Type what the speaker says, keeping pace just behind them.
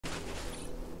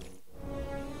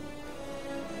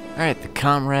Alright, the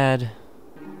comrade.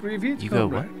 Привет, You go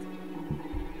comrade. what?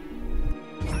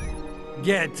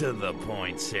 Get to the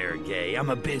point, Sergey. I'm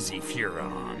a busy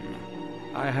Furon.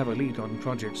 I have a lead on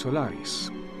Project Solaris.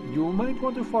 You might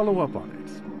want to follow up on it.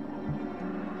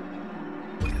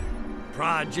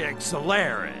 Project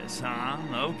Solaris, huh?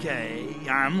 Okay,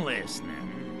 I'm listening.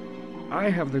 I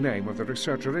have the name of the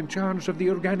researcher in charge of the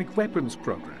organic weapons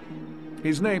program.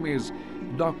 His name is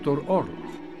Dr. Orlov.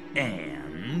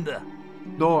 And?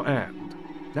 No and.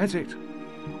 That's it.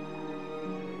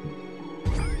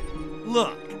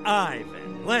 Look,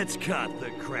 Ivan, let's cut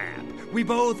the crap. We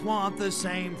both want the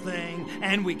same thing,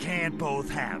 and we can't both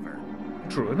have her.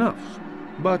 True enough.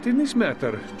 But in this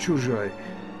matter, Chuzhoy,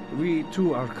 we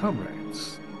two are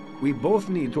comrades. We both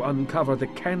need to uncover the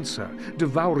cancer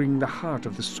devouring the heart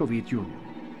of the Soviet Union.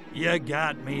 You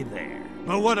got me there.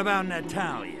 But what about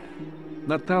Natalia?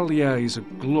 Natalia is a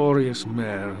glorious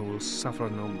mare who will suffer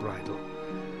no bridle.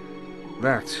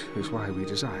 That is why we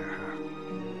desire her.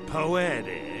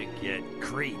 Poetic, yet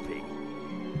creepy.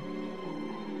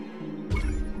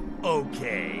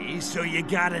 Okay, so you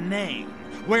got a name.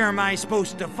 Where am I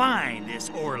supposed to find this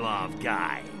Orlov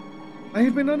guy? I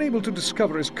have been unable to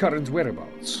discover his current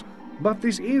whereabouts, but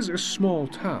this is a small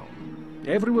town.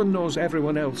 Everyone knows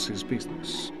everyone else's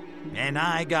business. And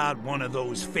I got one of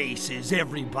those faces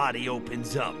everybody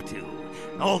opens up to.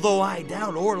 Although I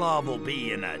doubt Orlov will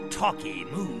be in a talky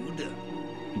mood.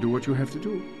 Do what you have to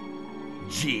do.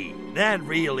 Gee, that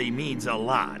really means a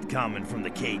lot coming from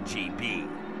the KGB.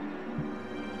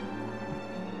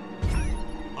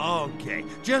 Okay,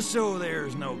 just so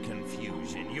there's no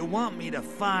confusion, you want me to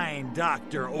find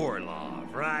Dr.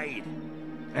 Orlov, right?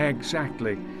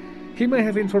 Exactly. He may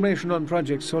have information on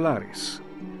Project Solaris.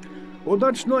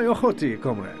 Udachnoi ochoti,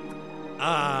 comrade.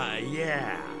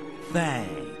 Yeah.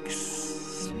 Thanks,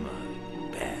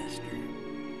 smug bastard.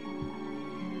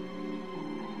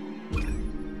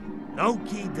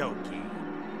 Okie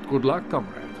dokie. Good luck,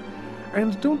 comrade.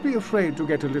 And don't be afraid to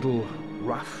get a little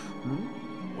rough.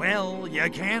 Well, you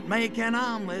can't make an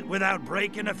omelet without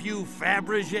breaking a few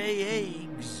Fabergé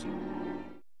eggs.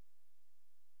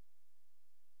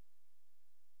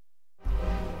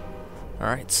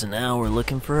 Alright, so now we're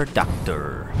looking for a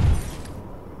doctor.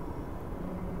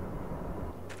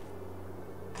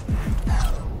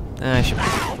 I should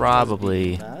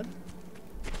probably...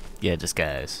 Yeah,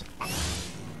 disguise.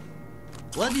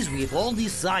 What is with all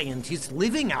these scientists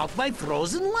living out by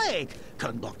frozen lake?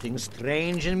 Conducting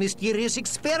strange and mysterious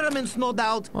experiments, no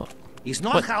doubt. Oh, It's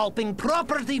not what? helping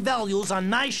property values on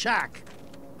my shack.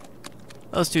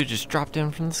 Those two just dropped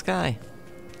in from the sky.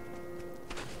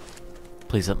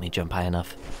 Please let me jump high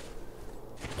enough.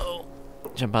 Oh,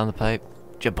 jump on the pipe.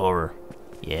 Jump over.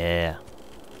 Yeah.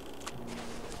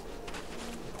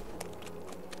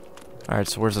 Alright,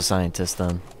 so where's the scientist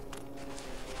then?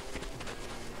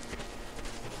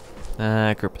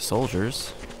 Group of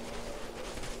soldiers.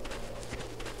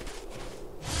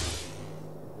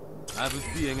 I was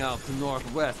being out to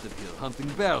northwest of here hunting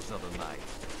bears the other night,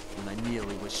 when I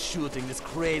nearly was shooting this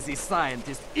crazy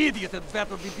scientist. Idiot had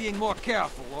better be being more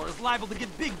careful, or is liable to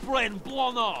get big brain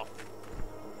blown off.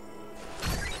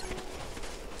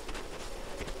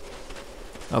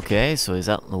 Okay, so he's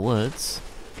out in the woods.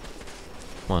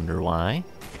 Wonder why.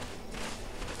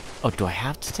 Oh, do I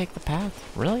have to take the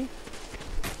path? Really?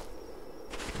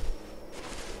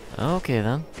 Okay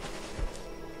then.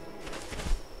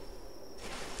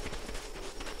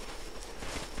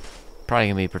 Probably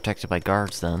gonna be protected by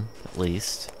guards then, at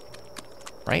least.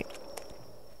 Right?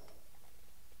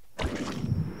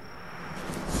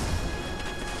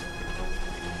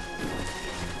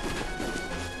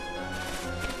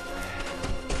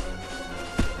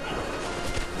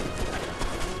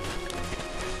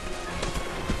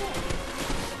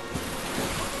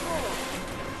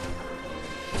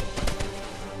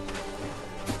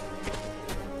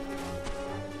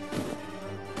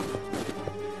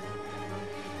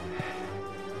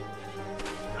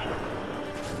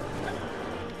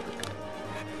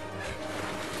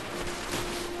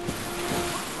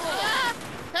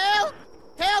 Help!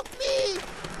 Help me!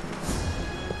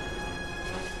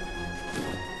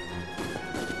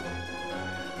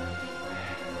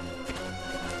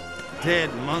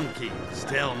 Dead monkeys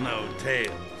tell no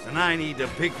tales, and I need to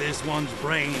pick this one's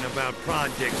brain about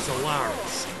Project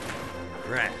Solaris.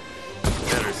 Crap.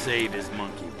 Better save his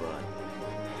monkey butt.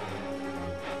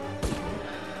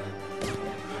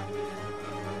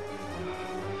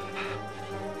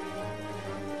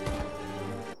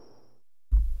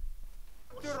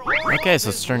 Okay, so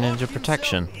let's turn into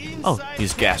protection. Oh,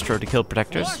 use gastro to kill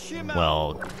protectors?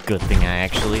 Well, good thing I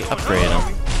actually upgraded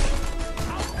them.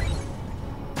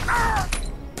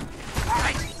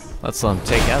 Let's let him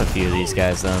take out a few of these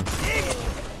guys then.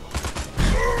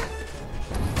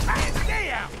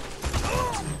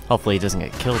 Hopefully he doesn't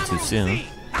get killed too soon.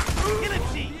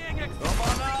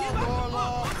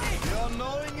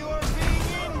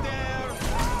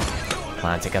 Come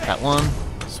on, take out that one.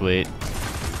 Sweet.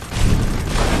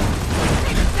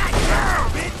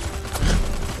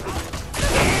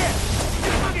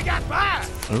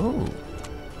 Ooh.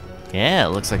 Yeah, it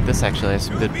looks like this actually has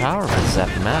some good power for this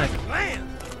Zaptomatic.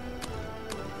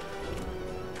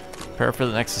 Prepare for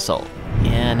the next assault.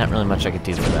 Yeah, not really much I could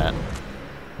do for that.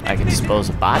 I could dispose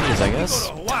of bodies, I guess.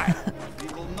 We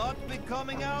will not be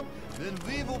coming out, then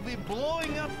we will be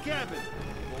blowing up cabin.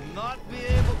 We will not be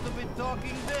able to be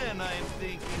talking then, I am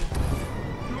thinking.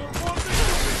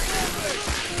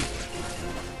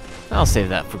 I'll save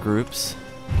that for groups.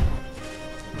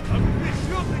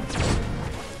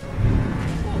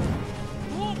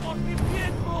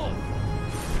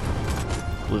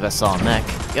 Believe I saw a mech.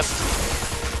 Yep.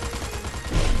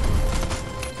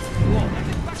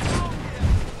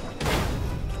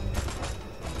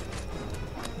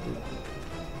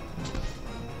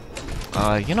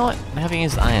 You know what? I'm having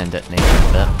his ion detonator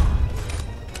a bit.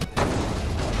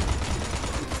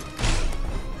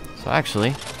 So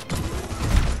actually...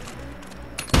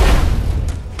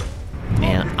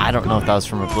 Man, I don't know if that was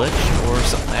from a glitch or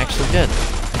something I actually did.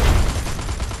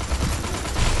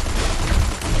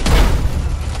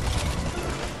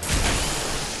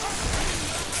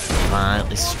 Come on, at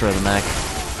least destroy the mech.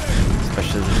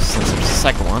 Especially since there's a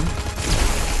second one.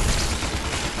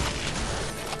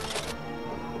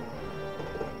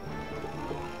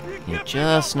 Need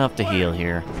just enough to heal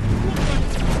here.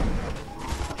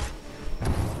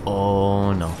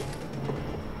 Oh no.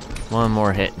 One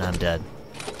more hit and I'm dead.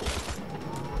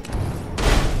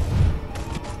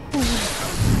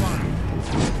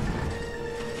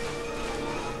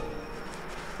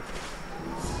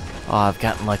 Oh, I've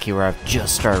gotten lucky where I've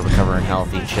just started recovering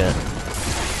health each hit.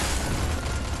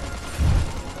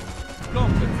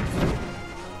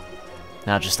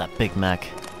 Now just that big mech.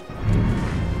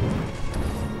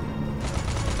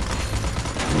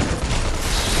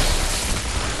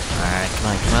 Alright, come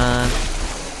on, come on.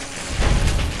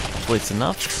 Hopefully it's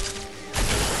enough.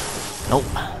 Nope.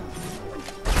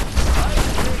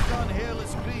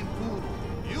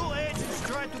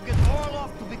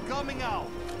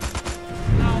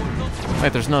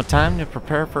 Wait, there's no time to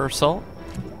prepare for assault?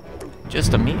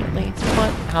 Just immediately?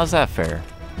 What? How's that fair?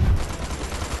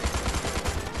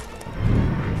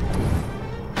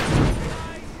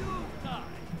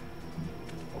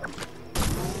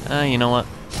 You know what?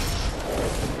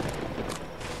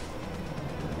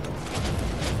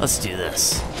 Let's do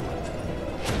this.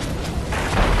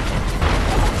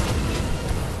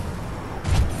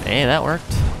 Hey, that worked.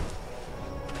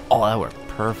 Oh, that worked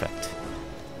perfect.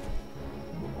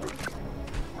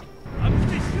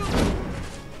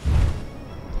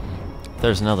 If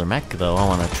there's another mech, though, I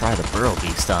want to try the Burrow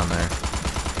Beast on there.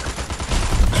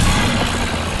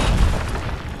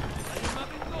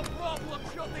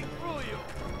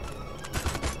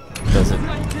 Does it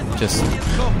just...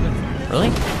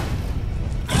 Really?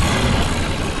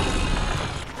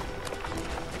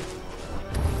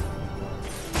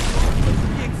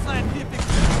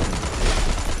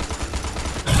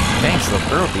 Thanks, the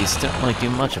Burrow Beast didn't really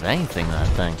do much of anything, that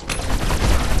thing.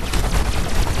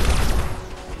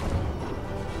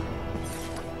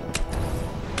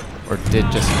 Or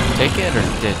did just take it,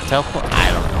 or did teleport?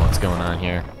 I don't know what's going on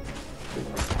here.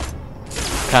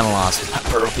 Kinda lost with that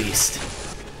Burrow Beast.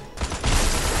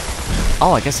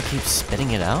 Oh, I guess it keeps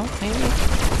spitting it out, maybe?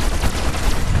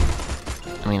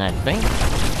 I mean, I think.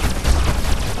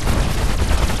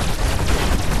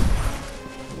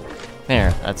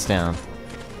 There, that's down.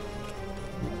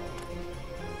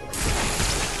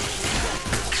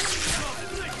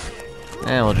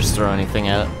 And we'll just throw anything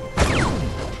at it.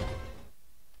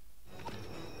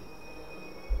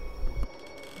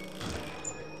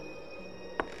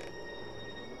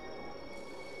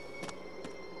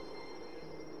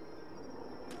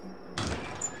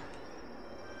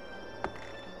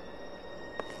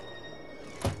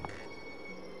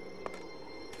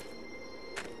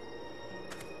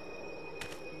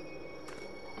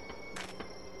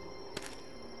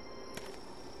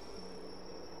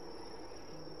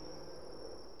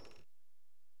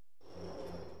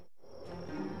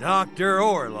 Dr.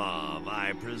 Orlov,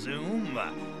 I presume.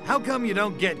 How come you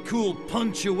don't get cool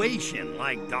punctuation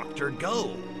like Dr.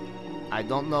 Go? I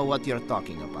don't know what you're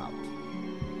talking about.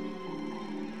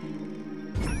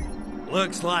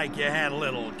 Looks like you had a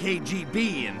little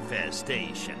KGB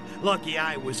infestation. Lucky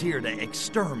I was here to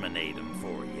exterminate them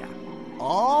for you.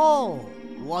 Oh,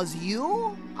 was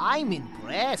you? I'm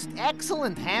impressed.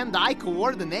 Excellent hand-eye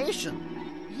coordination.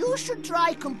 You should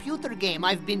try computer game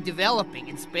I've been developing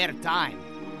in spare time.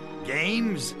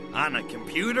 Games? On a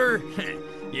computer?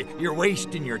 You're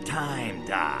wasting your time,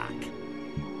 Doc.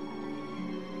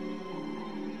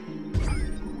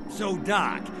 So,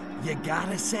 Doc, you got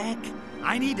a sec?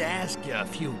 I need to ask you a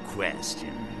few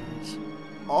questions.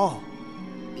 Oh,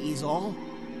 is all?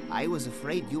 I was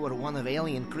afraid you were one of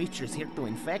alien creatures here to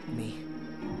infect me.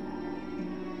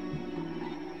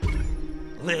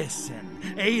 Listen,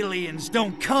 aliens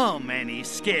don't come any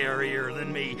scarier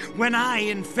than me. When I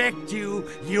infect you,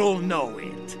 you'll know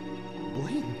it.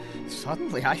 Bling,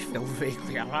 suddenly I feel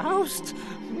vaguely aroused.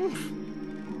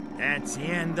 That's the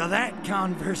end of that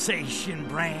conversation,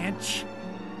 Branch.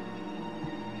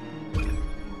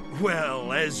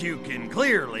 Well, as you can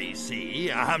clearly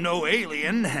see, I'm no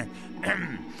alien.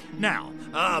 Now,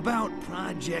 about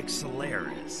Project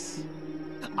Solaris.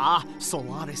 Ah,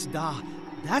 Solaris, da.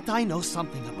 That I know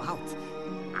something about.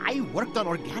 I worked on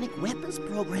organic weapons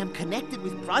program connected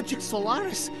with Project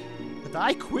Solaris, but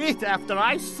I quit after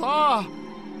I saw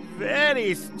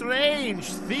very strange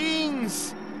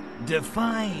things.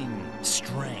 Define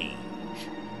strange.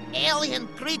 Alien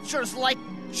creatures like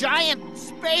giant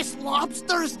space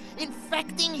lobsters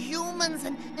infecting humans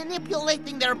and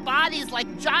manipulating their bodies like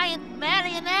giant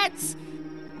marionettes.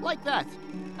 Like that.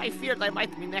 I feared I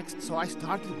might be next, so I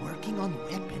started working on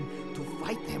weapon to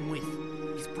fight them with.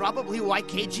 It's probably why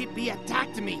KGB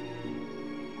attacked me.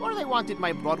 Or they wanted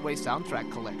my Broadway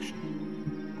soundtrack collection.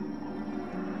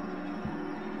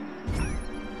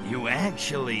 You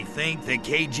actually think the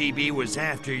KGB was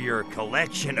after your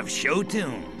collection of show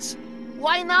tunes?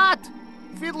 Why not?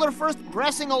 Fiddler First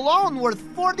pressing alone worth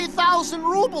 40,000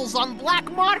 rubles on black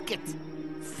market.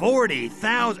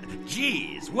 40,000?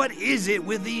 Geez, what is it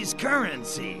with these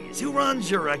currencies? Who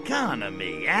runs your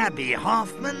economy? Abby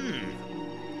Hoffman?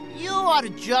 You are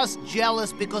just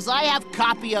jealous because I have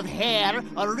copy of Hair,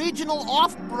 original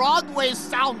off-Broadway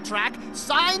soundtrack,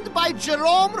 signed by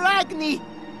Jerome Ragni.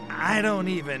 I don't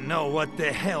even know what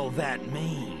the hell that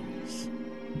means.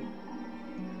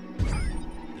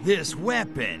 This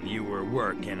weapon you were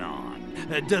working on,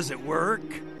 does it work?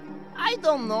 I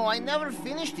don't know, I never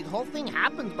finished it. Whole thing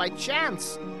happened by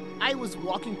chance. I was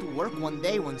walking to work one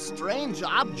day when strange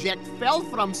object fell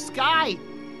from sky.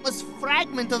 It was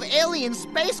fragment of alien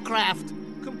spacecraft.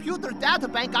 Computer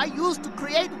databank I used to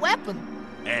create weapon.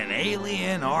 An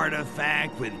alien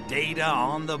artifact with data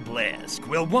on the blisk.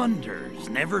 Will wonders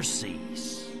never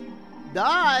cease?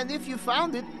 Duh, and if you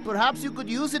found it, perhaps you could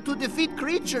use it to defeat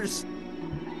creatures.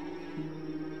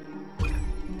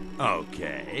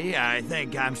 Okay, I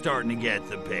think I'm starting to get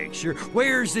the picture.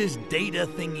 Where's this data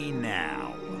thingy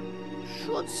now?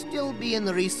 Should still be in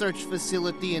the research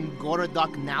facility in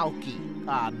Gorodok Nauki.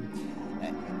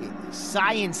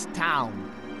 Science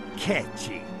Town.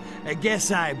 Catchy. I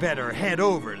guess I better head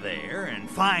over there and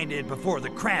find it before the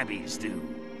Krabbies do.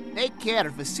 Take care,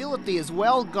 facility is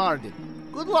well guarded.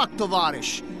 Good luck,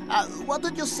 Tovarish. What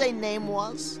did you say name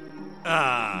was?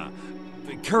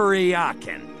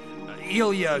 Kuryakin.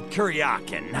 Ilya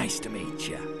Kuryakin. Nice to meet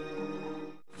you.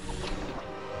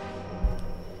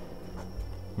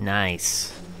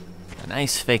 Nice. A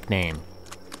nice fake name.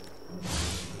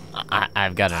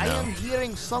 I've got to know. I am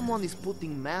hearing someone is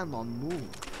putting man on moon,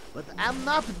 but I'm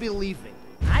not believing.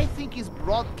 I think he's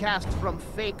broadcast from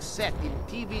fake set in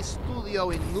TV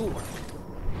studio in Newark.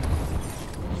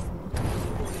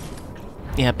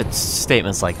 Yep, it's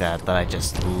statements like that I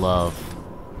just love.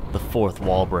 The fourth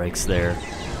wall breaks there.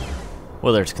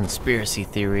 Whether it's conspiracy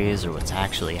theories or what's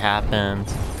actually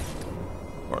happened,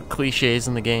 or cliches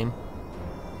in the game.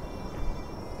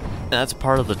 That's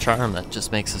part of the charm that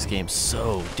just makes this game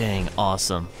so dang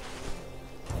awesome.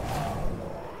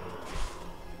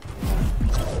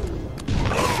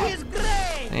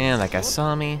 And that guy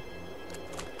saw me.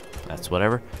 That's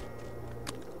whatever.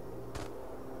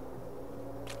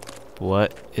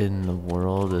 What in the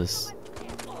world is...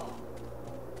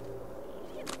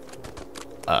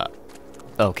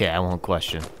 Okay, I won't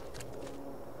question.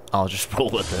 I'll just roll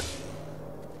with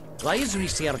it. Why is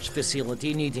research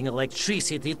facility needing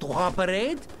electricity to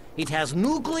operate? It has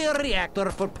nuclear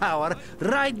reactor for power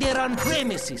right there on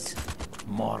premises.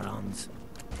 Morons.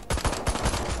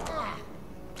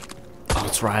 Oh,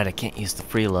 that's right, I can't use the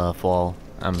free love while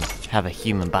I have a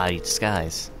human body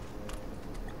disguise.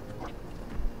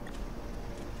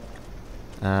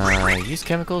 Use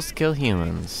chemicals to kill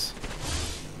humans.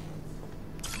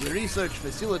 The research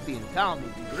facility in town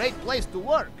would be a great place to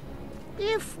work.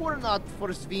 If we're not for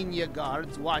Svinya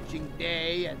guards watching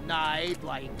day and night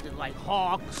like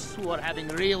hawks who are having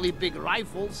really big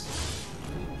rifles.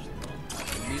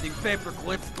 needing paper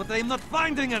clips, but I'm not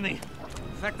finding any.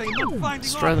 In fact, I'm not finding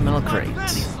Destroy the metal artifacts crate. of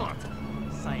any sort.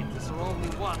 Scientists are only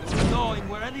one who knowing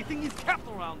where anything is kept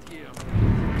around here.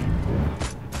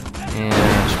 And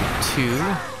there should be 2,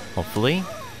 hopefully.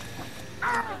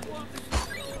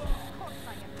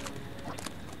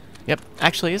 Yep,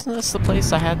 actually, isn't this the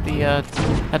place I had the,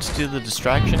 had to do the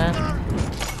distraction at?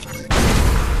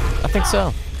 I think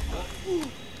so.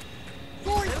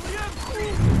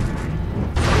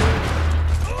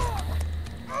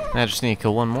 I just need to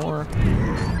kill one more.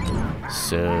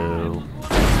 So...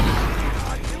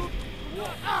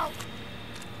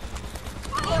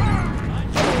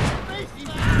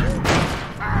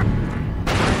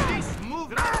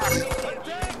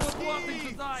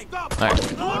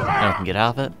 Alright, now I can get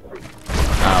out of it.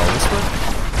 Will this work?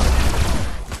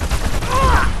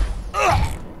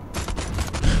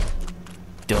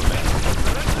 Don't let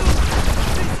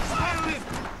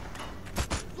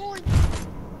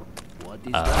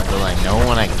will I know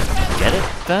when I get it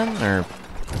then? Or...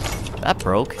 That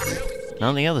broke. None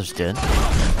of the others did.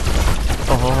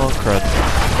 Oh, crud.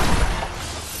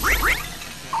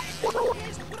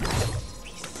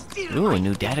 Ooh, a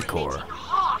new data core.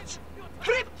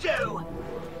 Crypto!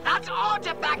 That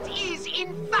artifact is,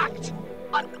 in fact,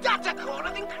 a data core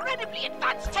of incredibly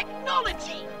advanced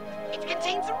technology. It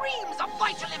contains reams of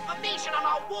vital information on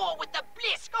our war with the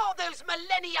Blisk all those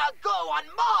millennia ago on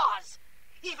Mars.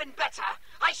 Even better,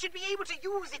 I should be able to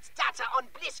use its data on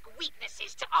Blisk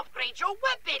weaknesses to upgrade your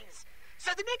weapons.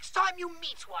 So the next time you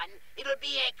meet one, it'll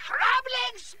be a crab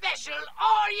leg special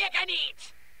all you can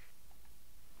eat.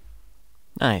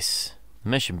 Nice. The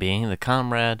mission being the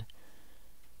comrade...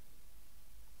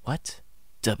 What?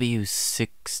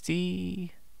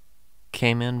 W60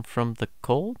 came in from the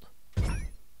cold?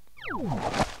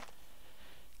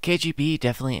 KGB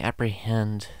definitely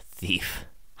apprehend thief.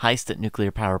 Heist at nuclear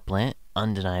power plant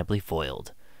undeniably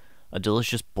foiled. A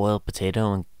delicious boiled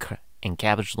potato and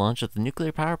cabbage lunch at the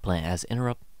nuclear power plant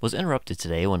was interrupted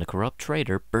today when a corrupt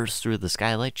traitor burst through the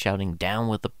skylight shouting "Down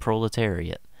with the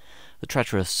proletariat." The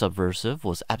treacherous subversive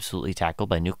was absolutely tackled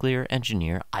by nuclear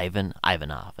engineer Ivan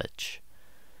Ivanovich.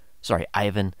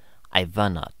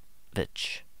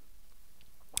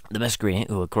 The miscreant,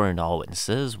 who according to all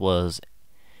witnesses was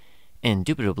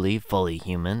indubitably fully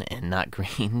human and not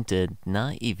green, did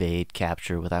not evade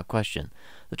capture without question.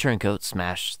 The turncoat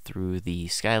smashed through the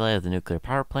skylight of the nuclear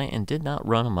power plant and did not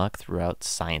run amok throughout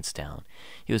Science Town.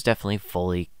 He was definitely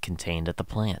fully contained at the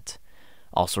plant.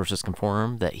 All sources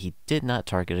confirm that he did not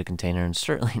target a container and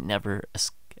certainly never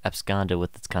absconded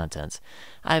with its contents.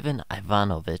 Ivan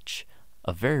Ivanovich,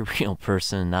 a very real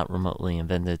person not remotely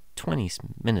invented 20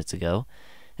 minutes ago,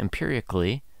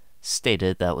 empirically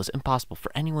stated that it was impossible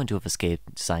for anyone to have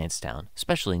escaped Science Town,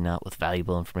 especially not with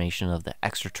valuable information of the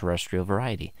extraterrestrial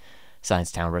variety.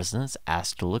 Science Town residents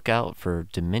asked to look out for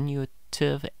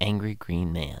diminutive angry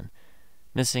green man.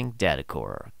 Missing data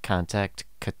core. Contact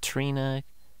Katrina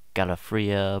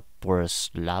Galafria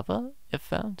Borislava if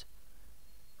found.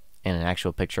 And an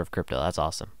actual picture of Crypto. That's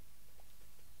awesome.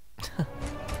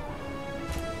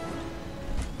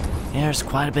 Yeah, there's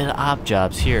quite a bit of op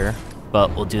jobs here,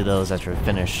 but we'll do those after we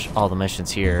finish all the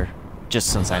missions here,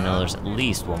 just since I know there's at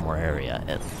least one more area,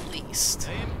 at least.